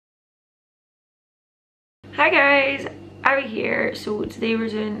Hi guys, Abby here. So today we're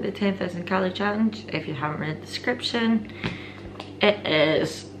doing the 10,000 calorie challenge. If you haven't read the description, it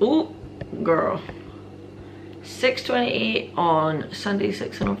is, oh girl, 6:28 on Sunday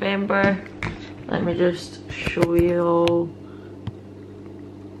 6th of November. Let me just show you all.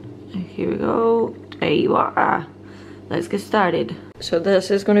 Here we go. There you are. Let's get started. So this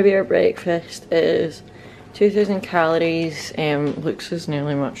is going to be our breakfast. It is 2,000 calories. Looks is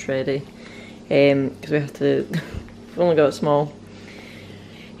nearly much ready. Because we have to, we've only got small.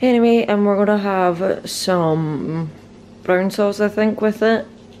 Anyway, and we're gonna have some brown sauce, I think, with it.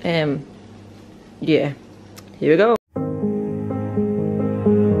 Yeah, here we go.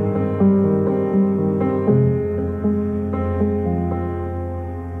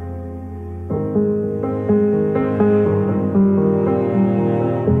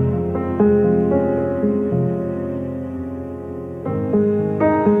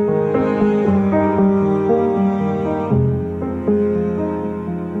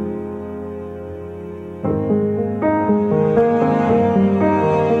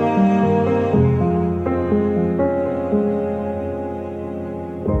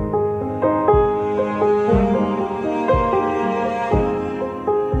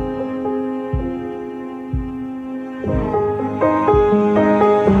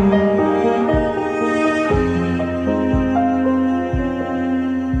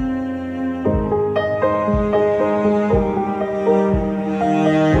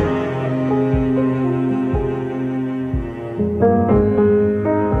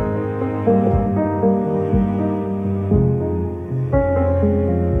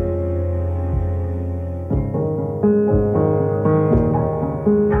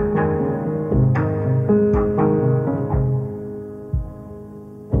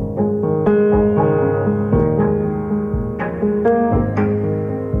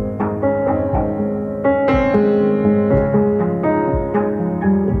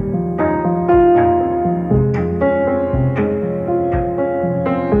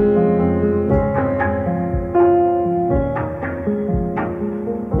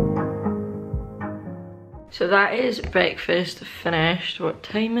 So that is breakfast finished. What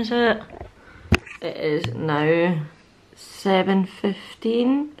time is it? It is now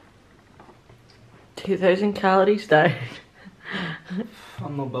 7:15. 2,000 calories down.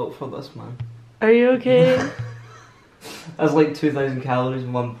 I'm not built for this, man. Are you okay? That's like 2,000 calories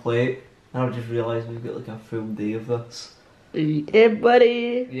in one plate, and I've just realised we've got like a full day of this. Yeah,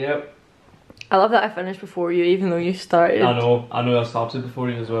 buddy. Yep. I love that I finished before you, even though you started. I know I started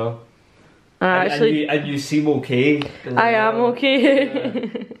before you as well. Actually, and you seem okay. I am okay.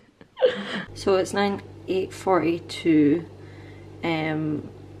 Yeah. So it's 8:42.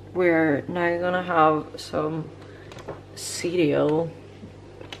 We're now gonna have some cereal,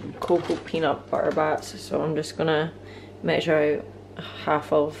 cocoa peanut butter bats. So I'm just gonna measure out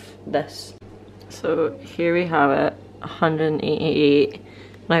half of this. So here we have it, 188.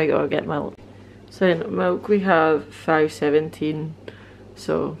 Now we gotta get milk. So in milk we have 517.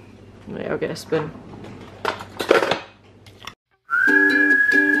 So right, I'll get a spoon.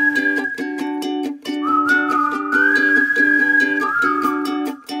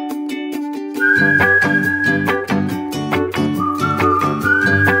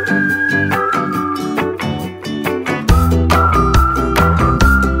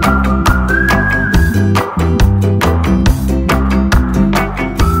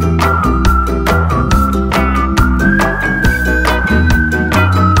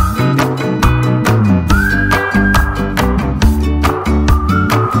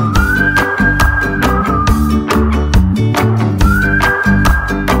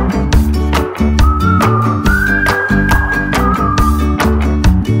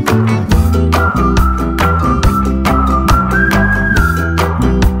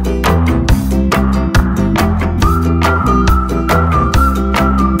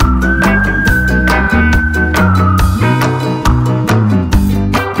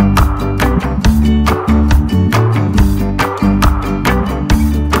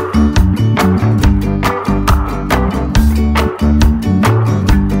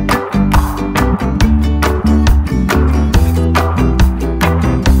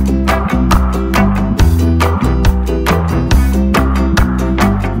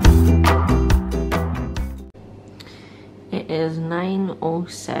 It is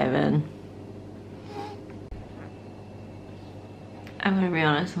 9:07. I'm gonna be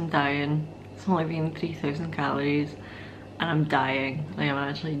honest, I'm dying. It's only been 3,000 calories and I'm dying. Like, I'm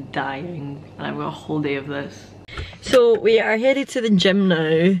actually dying, and I've got a whole day of this. So we are headed to the gym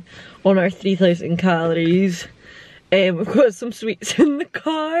now on our 3,000 calories. We've got some sweets in the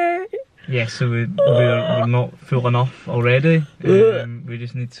car. Yeah, so we're not full enough already. We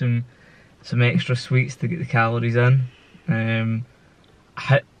just need some extra sweets to get the calories in.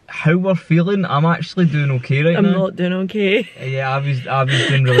 How we're feeling, I'm actually doing okay right now. I'm not doing okay. Yeah, I was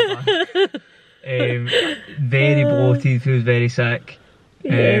doing really bad. Very bloated, feels very sick.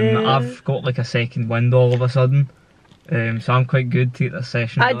 Yeah. I've got like a second wind all of a sudden. So I'm quite good to get this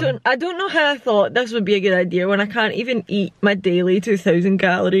session done. I don't know how I thought this would be a good idea when I can't even eat my daily 2,000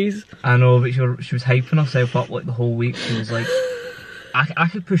 calories. I know, but she was hyping herself up like the whole week. She was like, I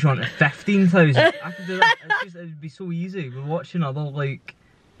could push on to 15,000. I could do that. It'd be so easy. We're watching other like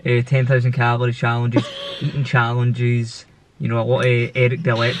 10,000 calorie challenges, eating challenges. You know, a lot of Eric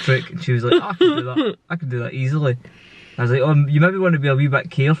the Electric, and she was like, I could do that. I could do that easily. I was like, you maybe want to be a wee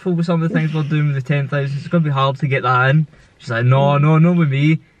bit careful with some of the things we're doing with the 10,000. It's going to be hard to get that in. She's like, no with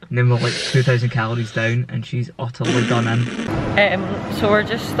me. And then we're like 2,000 calories down, and she's utterly done in. So we're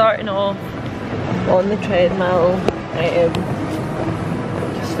just starting off on the treadmill.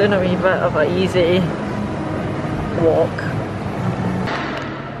 Just doing a wee bit of an easy walk.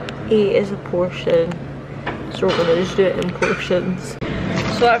 8 is a portion, so we're going to just do it in portions.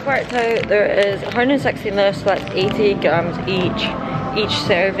 So I've worked out there is 160 in this, so that's 80 grams each. Each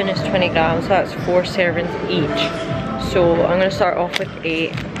serving is 20 grams, so that's 4 servings each. So I'm going to start off with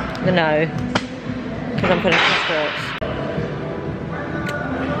 8 now, because I'm finishing squats.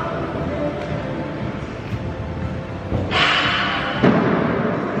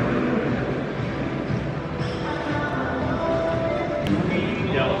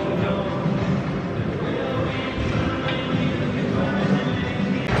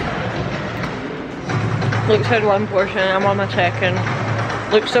 Luke's had one portion, I'm on my second.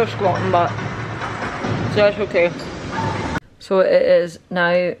 Luke's still squatting, but so that's okay. So it is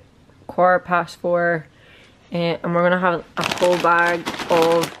now 4:15, and we're gonna have a whole bag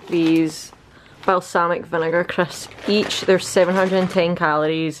of these balsamic vinegar crisps. Each there's 710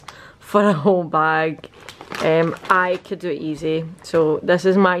 calories for a whole bag. I could do it easy, so this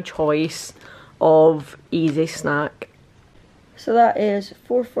is my choice of easy snack. So that is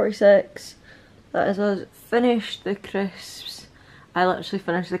 4:46. That is us finished the crisps. I literally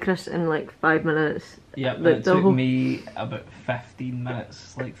finished the crisps in like 5 minutes. Yeah, it took me about 15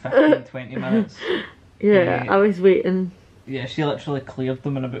 minutes, like 15-20 minutes. Yeah, I was waiting. Yeah, she literally cleared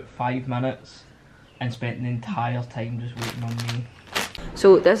them in about 5 minutes and spent the entire time just waiting on me.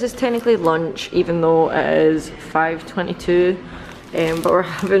 So this is technically lunch, even though it is 5:22, but we're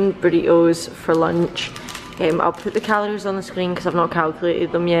having burritos for lunch. I'll put the calories on the screen because I've not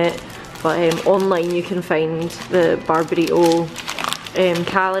calculated them yet. But online you can find the bar burrito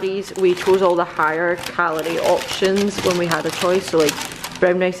calories. We chose all the higher calorie options when we had a choice. So like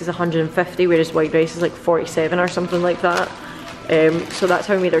brown rice is 150, whereas white rice is like 47 or something like that. So that's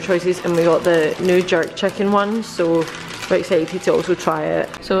how we made our choices, and we got the new jerk chicken one. So we're excited to also try it.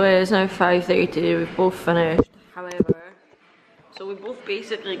 So it is now 5:32. We've both finished. However, so we both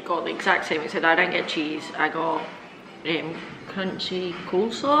basically got the exact same. Except I didn't get cheese. I got crunchy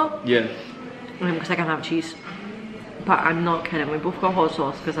coleslaw. Yeah. Because I can't have cheese. But I'm not kidding, we both got hot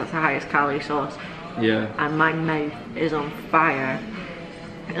sauce because that's the highest calorie sauce. Yeah. And my mouth is on fire.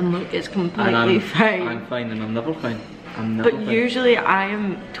 And look, it's completely fine. I'm fine and I'm never fine. But usually I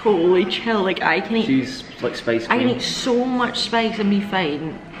am totally chill. Like I can eat. She's like spice queen. I can eat so much spice and be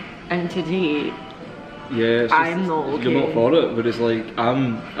fine. And today, yeah, it's just, I'm not okay. You're not for it, but it's like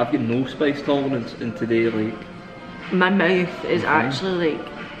I've got no spice tolerance, and today like my mouth is actually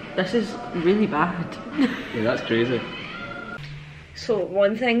like, this is really bad. Yeah, that's crazy. So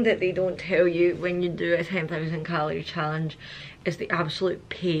one thing that they don't tell you when you do a 10,000 calorie challenge is the absolute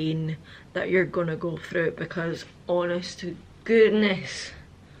pain that you're gonna go through, because honest to goodness,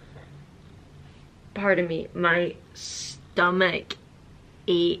 pardon me, my stomach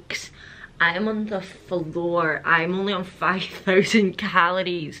aches. I am on the floor. I'm only on 5,000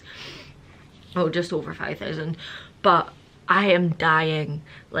 calories. Oh, just over 5,000. But I am dying.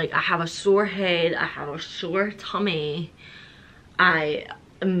 Like, I have a sore head, I have a sore tummy. I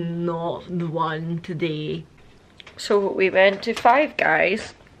am not the one today. So we went to Five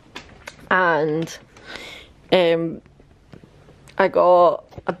Guys and I got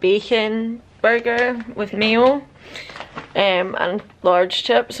a bacon burger with mayo and large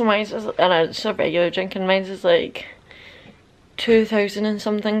chips, and mine's is, and it's a regular drink, and mine's is like 2,000 and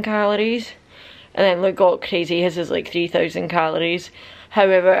something calories. And then Luke got crazy, his is like 3,000 calories.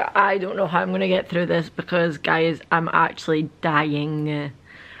 However, I don't know how I'm gonna get through this because, guys, I'm actually dying.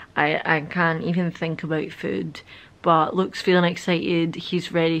 I can't even think about food. But Luke's feeling excited,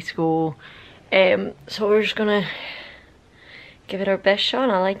 he's ready to go. So we're just gonna give it our best shot,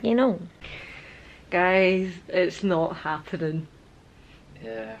 I'll let you know. Guys, it's not happening.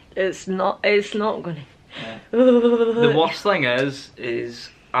 Yeah. It's not gonna. Yeah. The worst thing is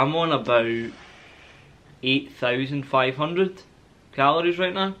I'm on about 8,500 calories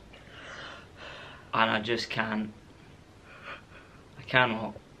right now, and I just can't. I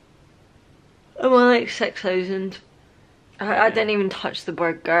cannot. I'm on like 6,000. I didn't even touch the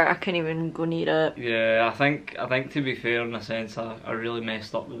burger. I couldn't even go near it. Yeah, I think to be fair, in a sense, I really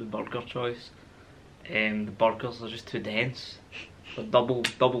messed up with the burger choice. The burgers are just too dense. The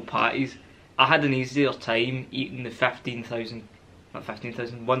double patties. I had an easier time eating the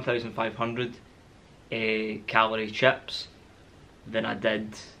 1,500 calorie chips than I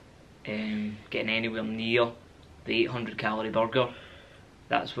did getting anywhere near the 800 calorie burger.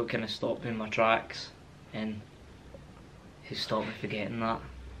 That's what kind of stopped me in my tracks, and he stopped me forgetting that.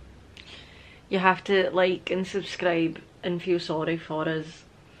 You have to like and subscribe and feel sorry for us.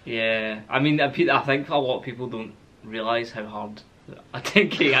 Yeah, I mean, I think a lot of people don't realise how hard I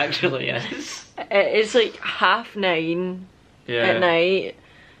think it actually is. It's like 9:30 Yeah. at night,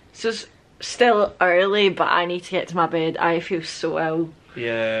 so it's still early, but I need to get to my bed. I feel so ill.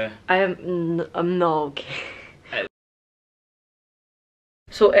 Yeah. I'm not okay.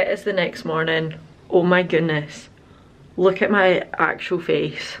 So it is the next morning. Oh my goodness. Look at my actual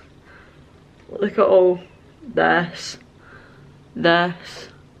face. Look at all this.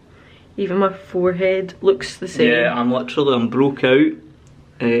 Even my forehead looks the same. Yeah, I'm broke out.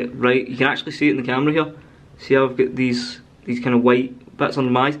 Right, you can actually see it in the camera here. See how I've got these kind of white bits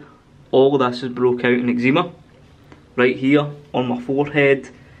under my eyes? All of this is broke out in eczema. Right here, on my forehead.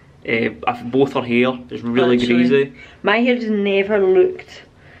 Both our hair is really greasy. My hair's never looked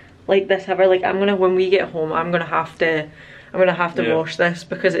like this ever. Like when we get home, I'm gonna have to wash this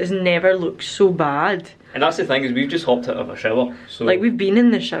because it's never looked so bad. And that's the thing, is we've just hopped out of a shower. So like we've been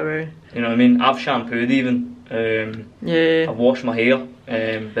in the shower. You know what I mean? I've shampooed even. Yeah. I've washed my hair.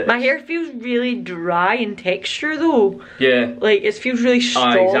 But my hair feels really dry in texture though. Yeah. Like it feels really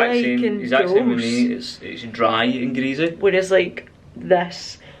straw-like and exact gross. same with me. It's dry and greasy. Whereas like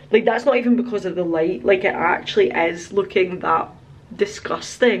this, like that's not even because of the light. Like it actually is looking that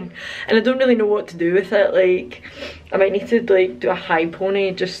disgusting, and I don't really know what to do with it. Like I might need to like do a high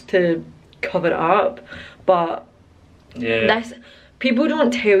pony just to cover it up, but yeah, people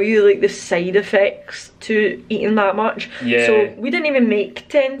don't tell you like the side effects to eating that much. Yeah. So we didn't even make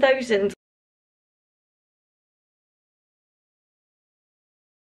 10,000.